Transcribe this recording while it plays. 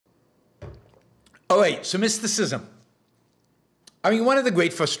All right, so mysticism. I mean, one of the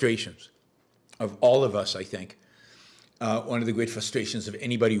great frustrations of all of us, I think, one of the great frustrations of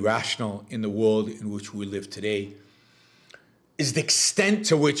anybody rational in the world in which we live today is the extent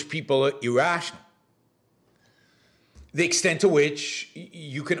to which people are irrational. The extent to which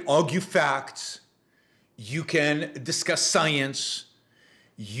you can argue facts, you can discuss science,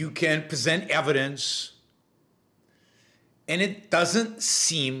 you can present evidence, and it doesn't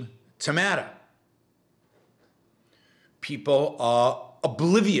seem to matter. People are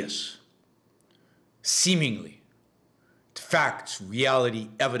oblivious, seemingly, to facts, reality,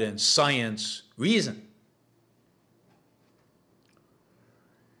 evidence, science, reason.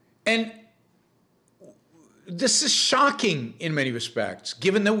 And this is shocking in many respects,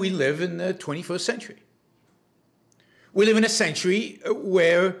 given that we live in the 21st century. We live in a century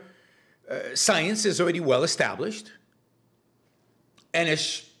where science is already well established and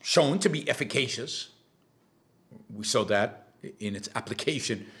is shown to be efficacious. We saw that in its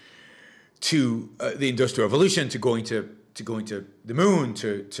application to the Industrial Revolution, to going to the moon,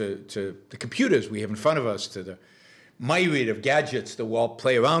 to the computers we have in front of us, to the myriad of gadgets that we all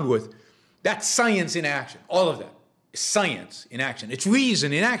play around with. That's science in action. All of that is science in action. It's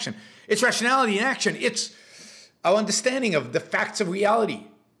reason in action. It's rationality in action. It's our understanding of the facts of reality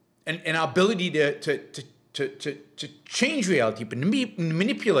and our ability to change reality, but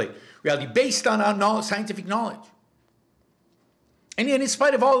manipulate reality based on our knowledge, scientific knowledge. And in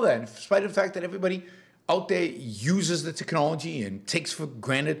spite of all that, in spite of the fact that everybody out there uses the technology and takes for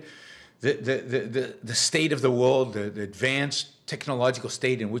granted the state of the world, the advanced technological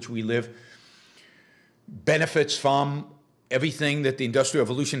state in which we live, benefits from everything that the Industrial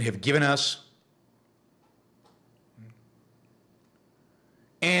Revolution have given us.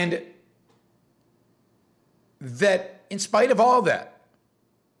 And that in spite of all that,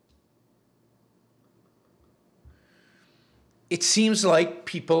 it seems like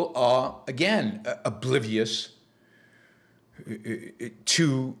people are, again, oblivious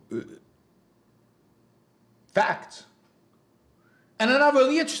to facts. And are not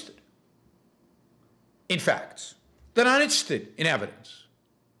really interested in facts. They're not interested in evidence.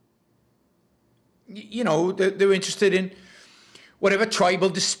 You know, they're interested in whatever tribal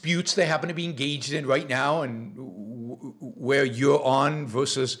disputes they happen to be engaged in right now, and where you're on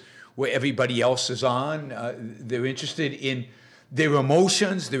versus where everybody else is on. They're interested in their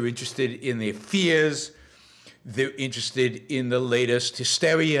emotions. They're interested in their fears. They're interested in the latest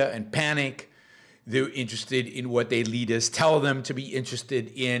hysteria and panic. They're interested in what their leaders tell them to be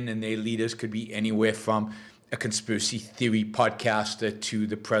interested in, and their leaders could be anywhere from a conspiracy theory podcaster to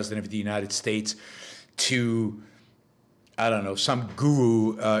the President of the United States to, I don't know, some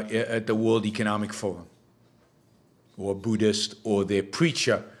guru at the World Economic Forum, or Buddhist, or their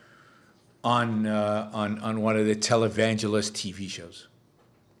preacher on one of the televangelist TV shows.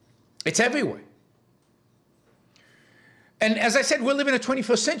 It's everywhere. And as I said, we live in the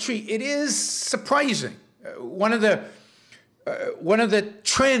 21st century. It is surprising. One of the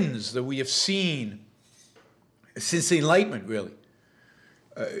trends that we have seen since the Enlightenment, really,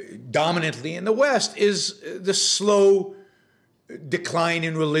 dominantly in the West, is the slow decline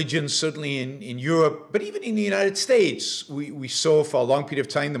in religion, certainly in Europe, but even in the United States. We saw for a long period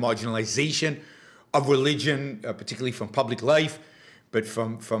of time the marginalization of religion, particularly from public life, but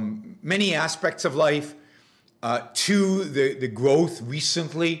from many aspects of life, to the growth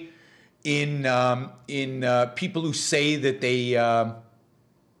recently in people who say that they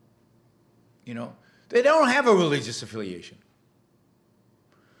don't have a religious affiliation.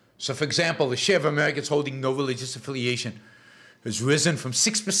 So, for example, the share of Americans holding no religious affiliation has risen from 6%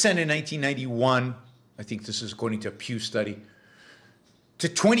 in 1991, I think this is according to a Pew study, to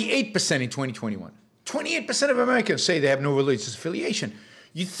 28% in 2021. 28% of Americans say they have no religious affiliation.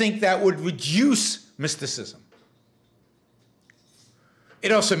 You'd think that would reduce mysticism.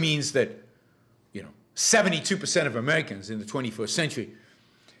 It also means that, 72% of Americans in the 21st century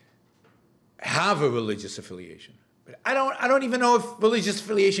have a religious affiliation. But I don't even know if religious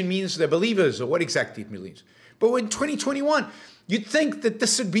affiliation means they're believers or what exactly it means. But in 2021, you'd think that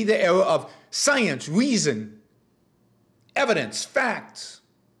this would be the era of science, reason, evidence, facts.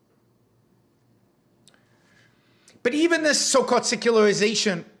 But even this so-called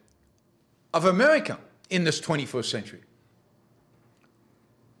secularization of America in this 21st century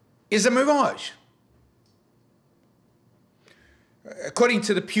is a mirage. According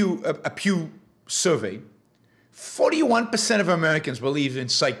to a Pew survey, 41% of Americans believe in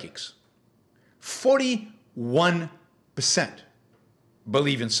psychics. 41%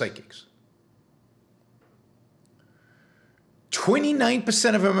 believe in psychics.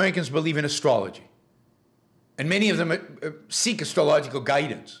 29% of Americans believe in astrology. And many of them seek astrological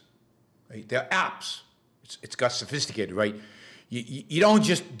guidance. Right? They're apps. It's got sophisticated, right? You don't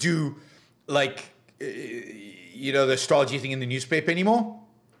just do like, the astrology thing in the newspaper anymore.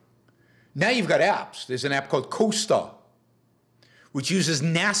 Now you've got apps. There's an app called CoStar, which uses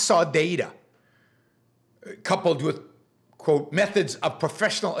NASA data coupled with, quote, methods of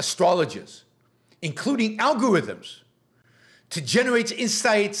professional astrologers, including algorithms, to generate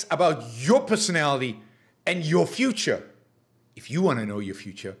insights about your personality and your future. If you want to know your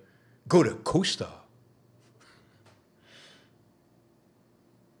future, go to CoStar.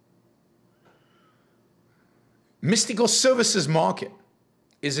 Mystical services market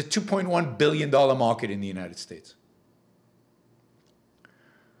is a $2.1 billion market in the United States.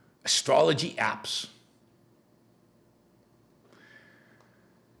 Astrology apps.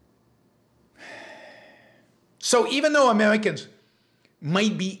 So even though Americans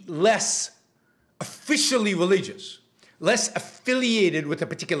might be less officially religious, less affiliated with a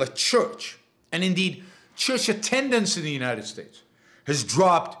particular church, and indeed church attendance in the United States has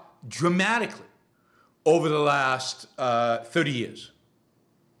dropped dramatically over the last 30 years,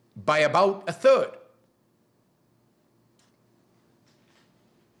 by about a third.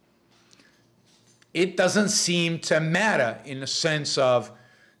 It doesn't seem to matter in the sense of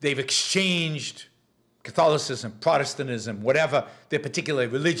they've exchanged Catholicism, Protestantism, whatever their particular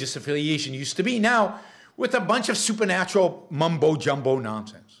religious affiliation used to be, now with a bunch of supernatural mumbo-jumbo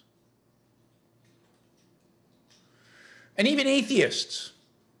nonsense. And even atheists,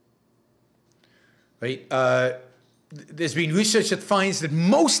 right? There's been research that finds that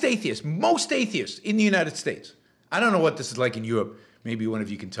most atheists in the United States, I don't know what this is like in Europe, maybe one of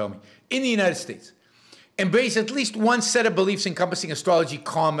you can tell me, in the United States, embrace at least one set of beliefs encompassing astrology,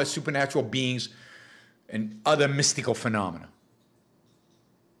 karma, supernatural beings, and other mystical phenomena.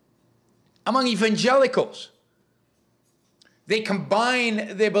 Among evangelicals, they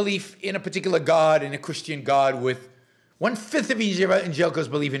combine their belief in a particular God, in a Christian God, with 1/5 of evangelicals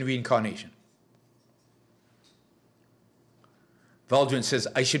believe in reincarnation. Valdrin says,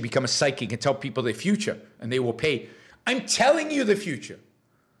 I should become a psychic and tell people their future, and they will pay. I'm telling you the future.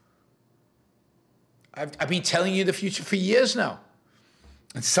 I've been telling you the future for years now.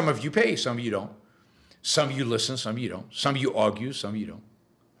 And some of you pay, some of you don't. Some of you listen, some of you don't. Some of you argue, some of you don't.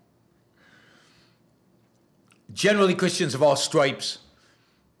 Generally, Christians of all stripes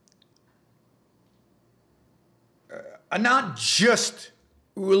are not just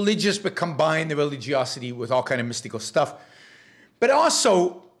religious, but combine the religiosity with all kind of mystical stuff. But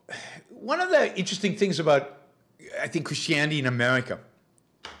also, one of the interesting things about, I think, Christianity in America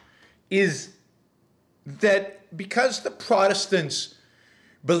is that because the Protestants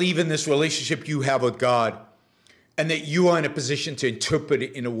believe in this relationship you have with God, and that you are in a position to interpret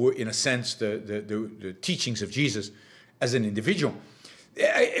it in a sense the teachings of Jesus as an individual,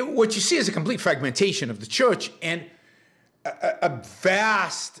 what you see is a complete fragmentation of the church and a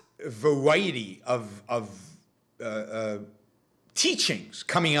vast variety of teachings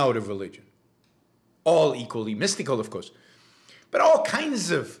coming out of religion, all equally mystical, of course, but all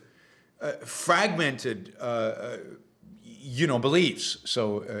kinds of fragmented beliefs.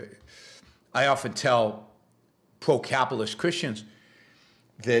 So I often tell pro-capitalist Christians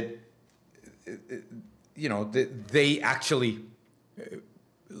that, that they actually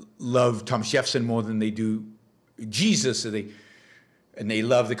love Thomas Jefferson more than they do Jesus, and they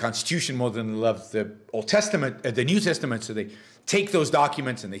love the Constitution more than they love the Old Testament, the New Testament. So they take those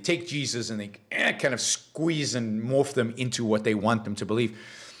documents and they take Jesus and they kind of squeeze and morph them into what they want them to believe.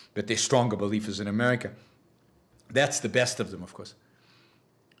 But they're stronger believers in America. That's the best of them, of course.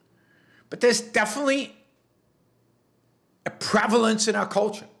 But there's definitely a prevalence in our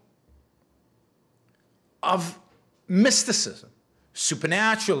culture of mysticism,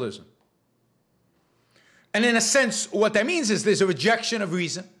 supernaturalism. And in a sense, what that means is there's a rejection of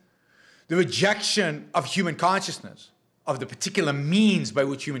reason, the rejection of human consciousness, of the particular means by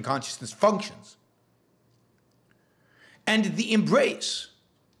which human consciousness functions, and the embrace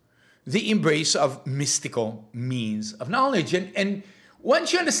of mystical means of knowledge. And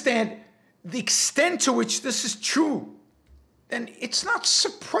once you understand the extent to which this is true, then it's not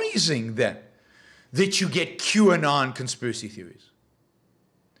surprising then that you get QAnon conspiracy theories.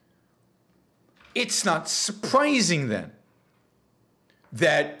 It's not surprising then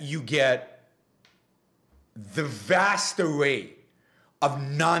that you get the vast array of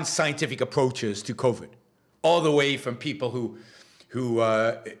non-scientific approaches to COVID, all the way from people who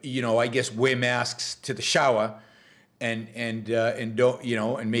I guess wear masks to the shower and don't,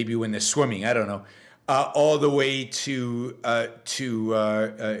 and maybe when they're swimming, I don't know, all the way to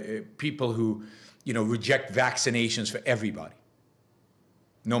people who reject vaccinations for everybody,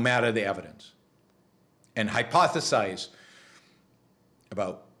 no matter the evidence, and hypothesize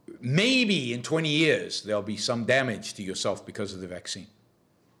about maybe in 20 years there'll be some damage to yourself because of the vaccine.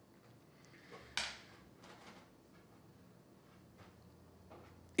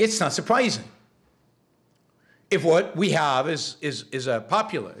 It's not surprising if what we have is a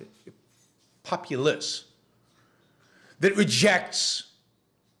populace that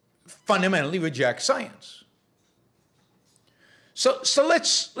fundamentally rejects science. So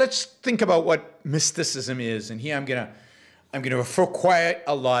let's think about what mysticism is, and here I'm gonna refer quite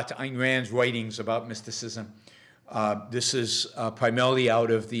a lot to Ayn Rand's writings about mysticism. This is primarily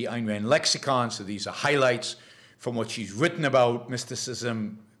out of the Ayn Rand lexicon, so these are highlights from what she's written about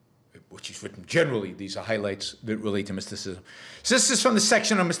mysticism, what she's written generally. These are highlights that relate to mysticism. So this is from the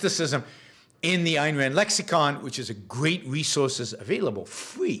section on mysticism in the Ayn Rand lexicon, which is a great resources available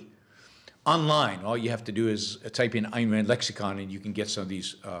free online. All you have to do is type in Ayn Rand lexicon, and you can get some of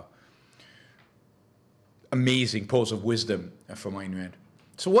these amazing pearls of wisdom from Ayn Rand.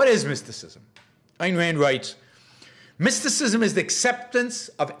 So what is mysticism? Ayn Rand writes, mysticism is the acceptance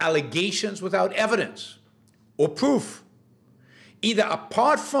of allegations without evidence or proof, either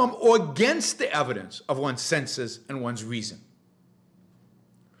apart from or against the evidence of one's senses and one's reason.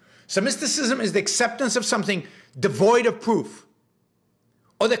 So mysticism is the acceptance of something devoid of proof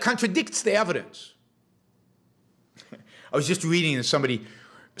or that contradicts the evidence. I was just reading that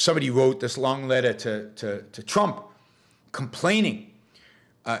somebody wrote this long letter to Trump complaining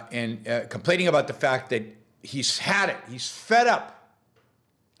complaining about the fact that he's had it, he's fed up,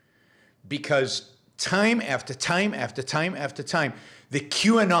 because time after time after time after time, the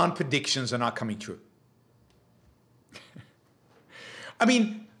QAnon predictions are not coming true. I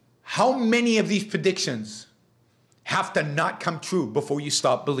mean, how many of these predictions have to not come true before you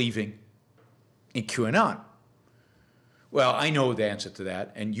stop believing in QAnon? Well, I know the answer to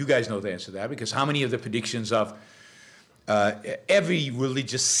that, and you guys know the answer to that, because how many of the predictions of every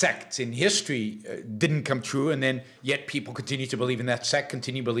religious sect in history didn't come true, and then yet people continue to believe in that sect,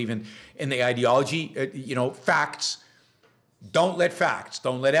 continue believing in the ideology. Facts. Don't let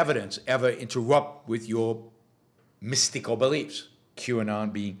evidence ever interrupt with your mystical beliefs.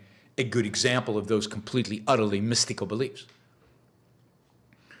 QAnon being a good example of those completely, utterly mystical beliefs.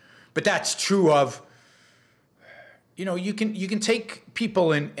 But that's true of, you can take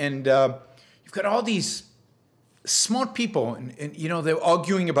people and you've got all these smart people, and they're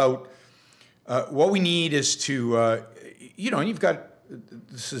arguing about what we need is to, and you've got,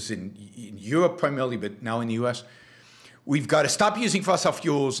 this is in Europe primarily, but now in the US, we've got to stop using fossil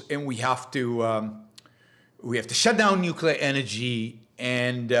fuels, and we have to shut down nuclear energy,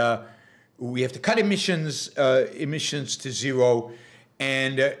 and we have to cut emissions to zero,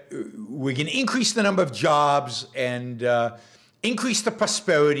 and we're going to increase the number of jobs and increase the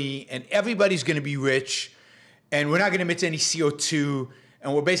prosperity, and everybody's going to be rich, and we're not going to emit any CO2,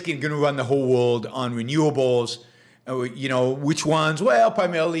 and we're basically going to run the whole world on renewables. Which ones? Well,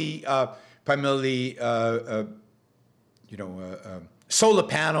 primarily solar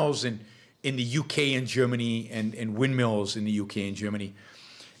panels in the UK and Germany, and windmills in the UK and Germany.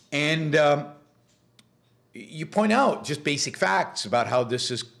 And you point out just basic facts about how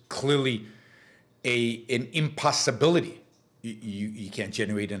this is clearly an impossibility. You can't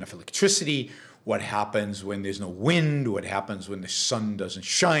generate enough electricity. What happens when there's no wind? What happens when the sun doesn't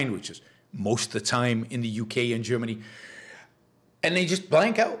shine, which is most of the time in the UK and Germany? And they just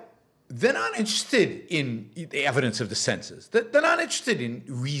blank out. They're not interested in the evidence of the senses. They're not interested in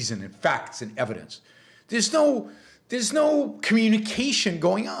reason and facts and evidence. There's no communication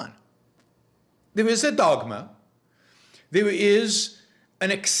going on. There is a dogma. There is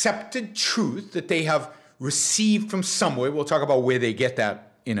an accepted truth that they have received from somewhere. We'll talk about where they get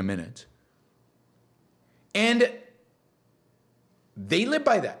that in a minute. And they live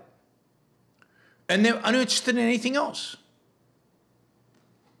by that. And they're uninterested in anything else.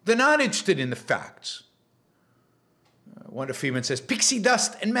 They're not interested in the facts. Wanda Freeman says, pixie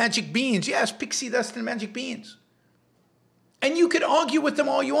dust and magic beans. Yes, pixie dust and magic beans. And you can argue with them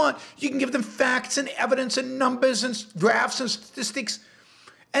all you want. You can give them facts and evidence and numbers and graphs and statistics.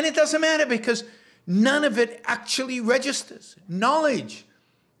 And it doesn't matter, because none of it actually registers. Knowledge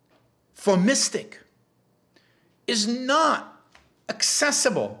for mystic is not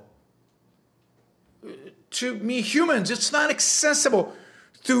accessible to mere humans. It's not accessible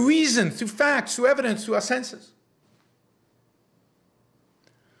through reason, through facts, through evidence, through our senses.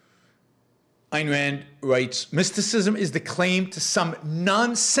 Ayn Rand writes, mysticism is the claim to some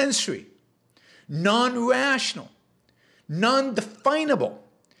non-sensory, non-rational, non-definable,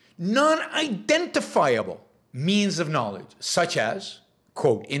 non-identifiable means of knowledge, such as,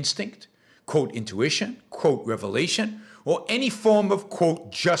 quote, instinct, quote, intuition, quote, revelation, or any form of,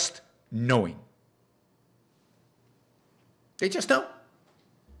 quote, just knowing. They just know.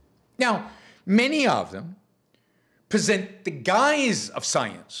 Now, many of them present the guise of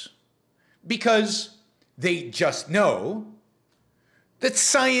science because they just know that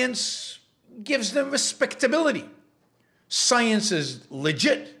science gives them respectability. Science is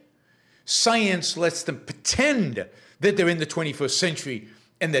legit. Science lets them pretend that they're in the 21st century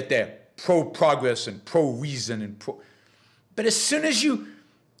and that they're pro-progress and pro-reason and pro... But as soon as you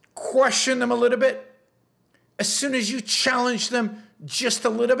question them a little bit, as soon as you challenge them just a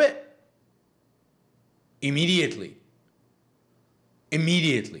little bit, immediately,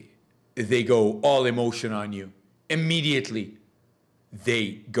 they go all emotion on you. Immediately,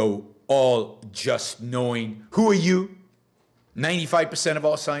 they go all just knowing. Who are you? 95% of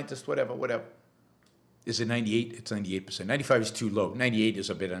all scientists, whatever. Is it 98? It's 98%. 95 is too low. 98 is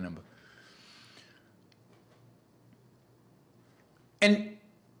a better number. And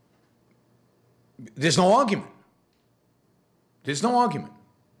there's no argument. There's no argument.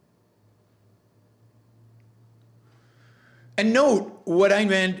 And note what Ayn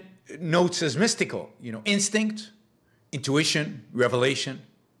Rand notes as mystical, instinct, intuition, revelation.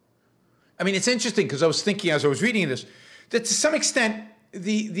 I mean, it's interesting because I was thinking as I was reading this, that to some extent,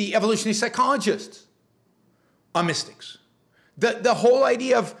 the evolutionary psychologists are mystics. The whole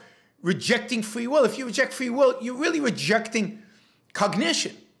idea of rejecting free will, if you reject free will, you're really rejecting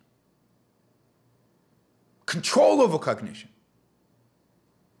cognition, control over cognition.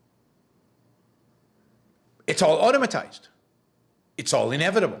 It's all automatized. It's all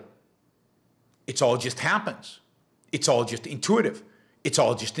inevitable. It's all just happens. It's all just intuitive. It's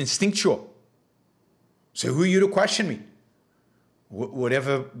all just instinctual. So who are you to question me?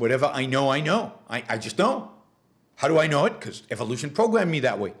 Whatever I know, I know. I just know. How do I know it? Because evolution programmed me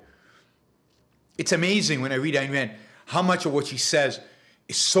that way. It's amazing when I read Ayn Rand how much of what she says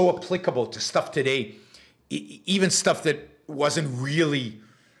is so applicable to stuff today, even stuff that wasn't really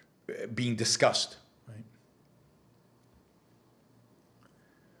being discussed. Right?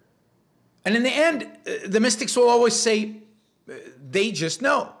 And in the end, the mystics will always say, they just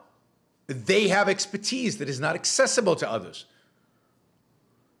know. They have expertise that is not accessible to others.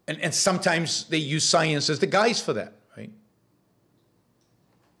 And sometimes they use science as the guise for that, right?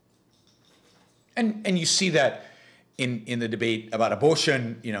 And you see that in the debate about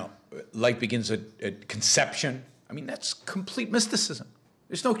abortion, life begins at conception. I mean, that's complete mysticism.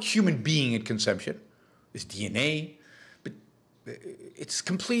 There's no human being at conception. There's DNA, but it's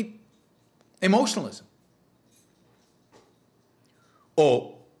complete emotionalism.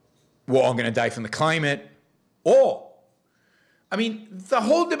 Or we're all going to die from the climate. Or, I mean, the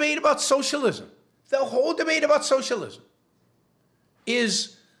whole debate about socialism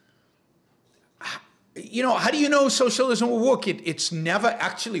is, how do you know socialism will work? It's never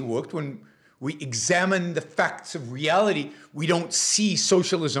actually worked. When we examine the facts of reality, we don't see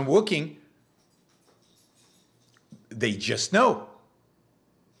socialism working. They just know.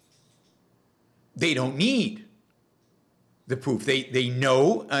 They don't need the proof. They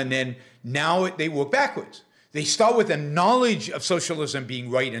know, and then now they work backwards. They start with a knowledge of socialism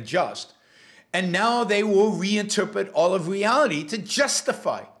being right and just, and now they will reinterpret all of reality to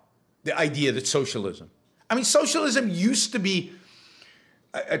justify the idea that socialism. I mean, socialism used to be,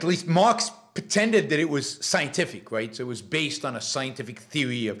 at least Marx pretended that it was scientific, right? So it was based on a scientific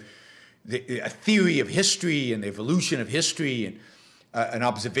theory of a theory of history and the evolution of history and an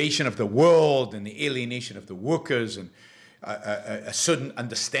observation of the world and the alienation of the workers and a certain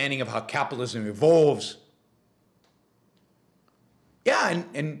understanding of how capitalism evolves. Yeah,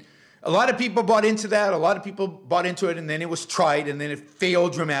 and a lot of people bought into that. A lot of people bought into it, and then it was tried, and then it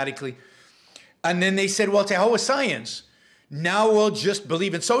failed dramatically. And then they said, well, to hell with science. Now we'll just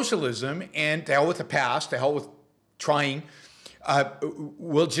believe in socialism, and to hell with the past, to hell with trying.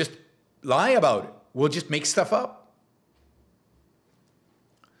 We'll just lie about it. We'll just make stuff up.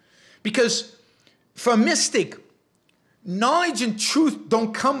 Because for a mystic, knowledge and truth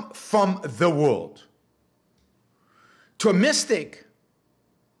don't come from the world. To a mystic,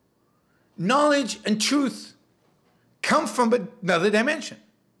 knowledge and truth come from another dimension.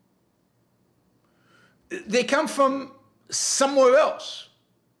 They come from somewhere else.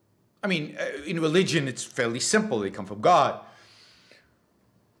 I mean, in religion, it's fairly simple. They come from God.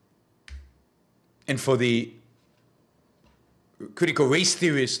 And for the critical race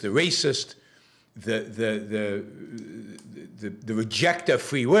theorist, the racist, the rejecter of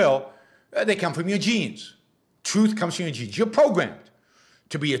free will, they come from your genes. Truth comes from your genes. You're programmed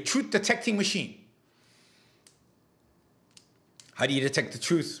to be a truth-detecting machine. How do you detect the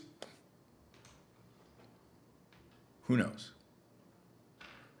truth? Who knows?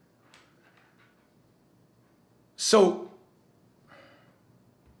 So,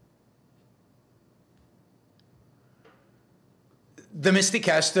 the mystic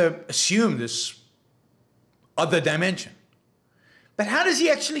has to assume this other dimension. But how does he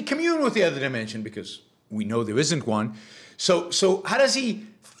actually commune with the other dimension? Because we know there isn't one. So how does he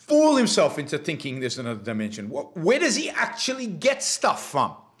fool himself into thinking there's another dimension? Where does he actually get stuff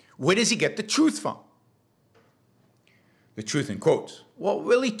from? Where does he get the truth from? The truth in quotes. Well,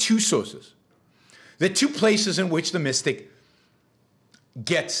 really two sources. There are two places in which the mystic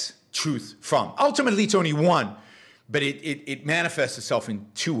gets truth from. Ultimately, it's only one, but it manifests itself in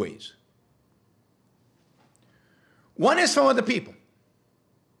two ways. One is from other people.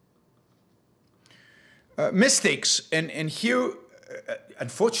 Mystics, and here,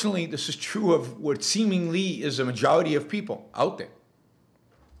 unfortunately, this is true of what seemingly is a majority of people out there,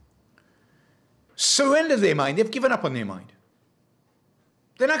 surrender their mind. They've given up on their mind.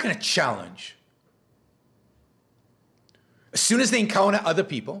 They're not going to challenge. As soon as they encounter other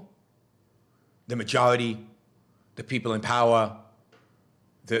people, the majority, the people in power,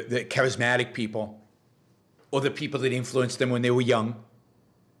 the charismatic people, or the people that influenced them when they were young,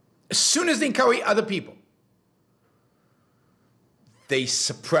 as soon as they encounter other people, they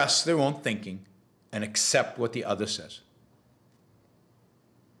suppress their own thinking and accept what the other says.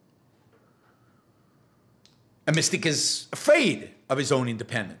 A mystic is afraid of his own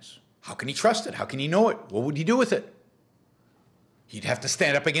independence. How can he trust it? How can he know it? What would he do with it? He'd have to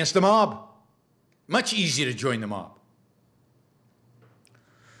stand up against the mob. Much easier to join the mob.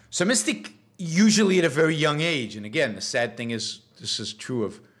 So mystic, usually at a very young age, and again, the sad thing is, this is true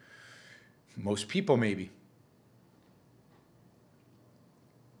of most people maybe.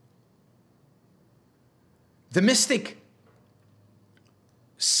 The mystic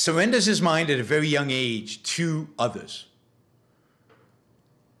surrenders his mind at a very young age to others,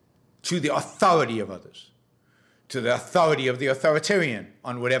 to the authority of others, to the authority of the authoritarian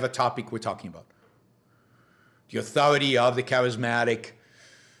on whatever topic we're talking about. The authority of the charismatic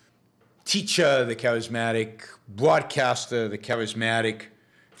teacher, the charismatic broadcaster, the charismatic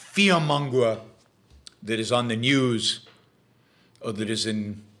fearmonger that is on the news or that is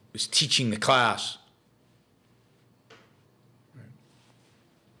teaching the class.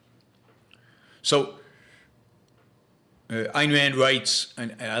 So Ayn Rand writes,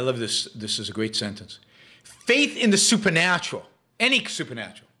 and I love this, this is a great sentence, faith in the supernatural, any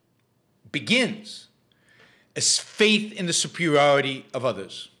supernatural, begins as faith in the superiority of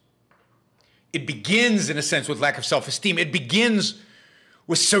others. It begins, in a sense, with lack of self-esteem. It begins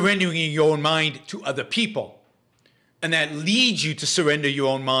with surrendering your own mind to other people. And that leads you to surrender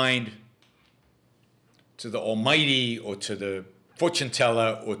your own mind to the Almighty or to the fortune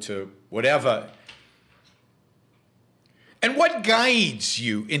teller or to whatever. And what guides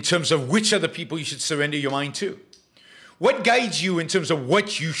you in terms of which other people you should surrender your mind to? What guides you in terms of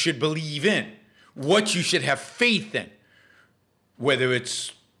what you should believe in, what you should have faith in, whether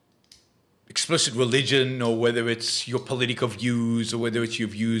it's explicit religion or whether it's your political views or whether it's your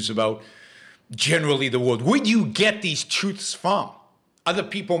views about generally the world? Where do you get these truths from? Other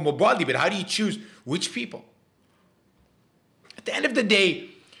people more broadly, but how do you choose which people? At the end of the day,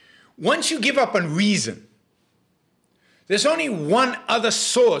 once you give up on reason, there's only one other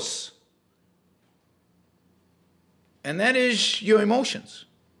source, and that is your emotions.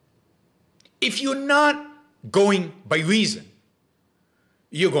 If you're not going by reason,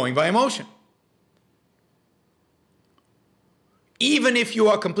 you're going by emotion. Even if you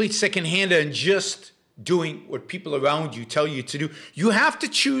are a complete second-hander and just doing what people around you tell you to do, you have to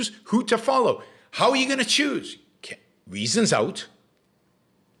choose who to follow. How are you going to choose? Reason's out.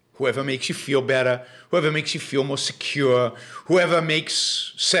 Whoever makes you feel better, whoever makes you feel more secure, whoever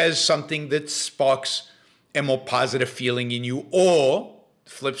says something that sparks a more positive feeling in you, or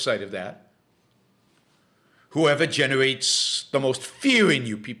the flip side of that, whoever generates the most fear in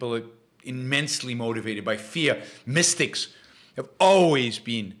you. People are immensely motivated by fear. Mystics have always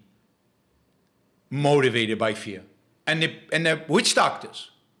been motivated by fear. And the witch doctors,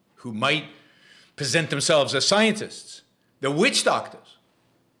 who might present themselves as scientists, the witch doctors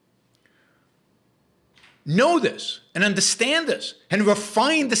know this and understand this and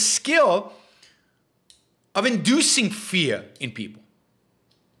refine the skill of inducing fear in people.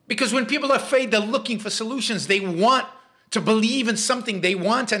 Because when people are afraid, they're looking for solutions. They want to believe in something. They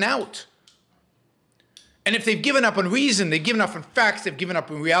want an out. And if they've given up on reason, they've given up on facts, they've given up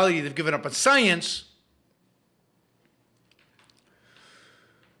on reality, they've given up on science,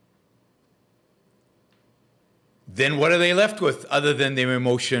 then what are they left with other than their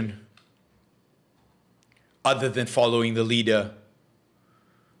emotion, other than following the leader,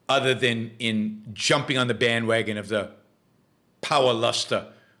 other than in jumping on the bandwagon of the power luster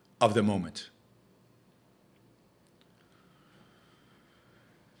of the moment?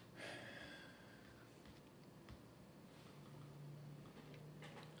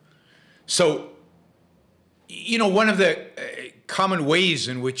 So, you know, one of the common ways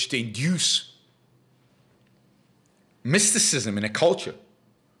in which to induce mysticism in a culture,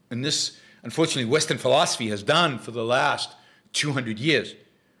 and this, unfortunately, Western philosophy has done for the last 200 years,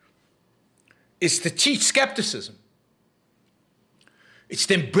 is to teach skepticism. It's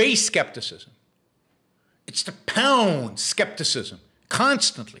to embrace skepticism. It's to pound skepticism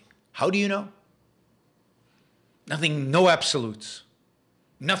constantly. How do you know? Nothing, no absolutes.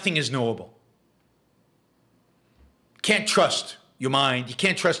 Nothing is knowable. Can't trust your mind. You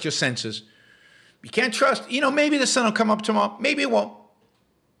can't trust your senses. You can't trust, you know, maybe the sun will come up tomorrow. Maybe it won't.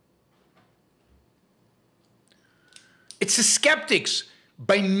 It's the skeptics,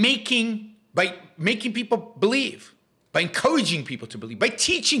 by making people believe, by encouraging people to believe, by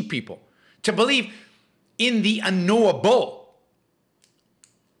teaching people to believe in the unknowable,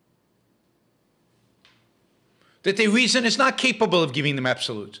 that their reason is not capable of giving them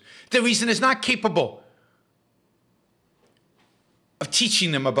absolutes. Their reason is not capable of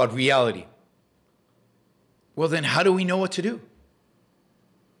teaching them about reality. Well, then how do we know what to do?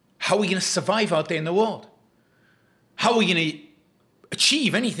 How are we going to survive out there in the world? How are we going to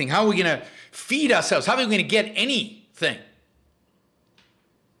achieve anything? How are we going to feed ourselves? How are we going to get anything?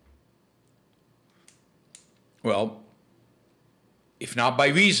 Well, if not by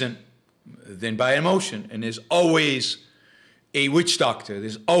reason, then by emotion. And there's always a witch doctor.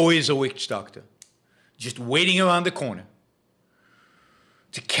 There's always a witch doctor just waiting around the corner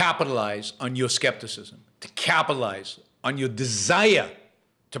to capitalize on your skepticism, to capitalize on your desire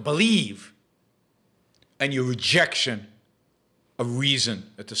to believe and your rejection of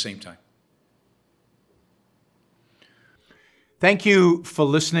reason at the same time. Thank you for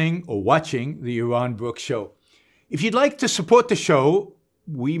listening or watching the Yaron Brook Show. If you'd like to support the show,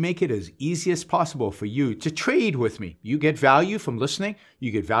 we make it as easy as possible for you to trade with me. You get value from listening.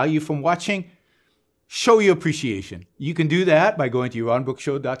 You get value from watching. Show your appreciation. You can do that by going to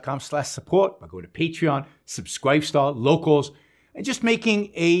yaronbrookshow.com/support, by going to Patreon, Subscribestar, Locals, and just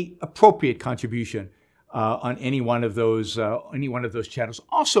making a appropriate contribution on any one of those channels.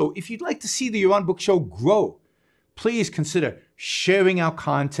 Also, if you'd like to see the Yaron Brook Show grow, please consider sharing our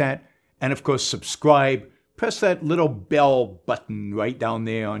content and, of course, subscribe. Press that little bell button right down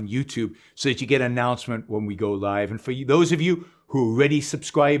there on YouTube so that you get an announcement when we go live. And for you, those of you who are already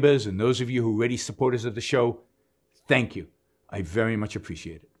subscribers and those of you who are already supporters of the show, thank you. I very much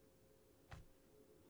appreciate it.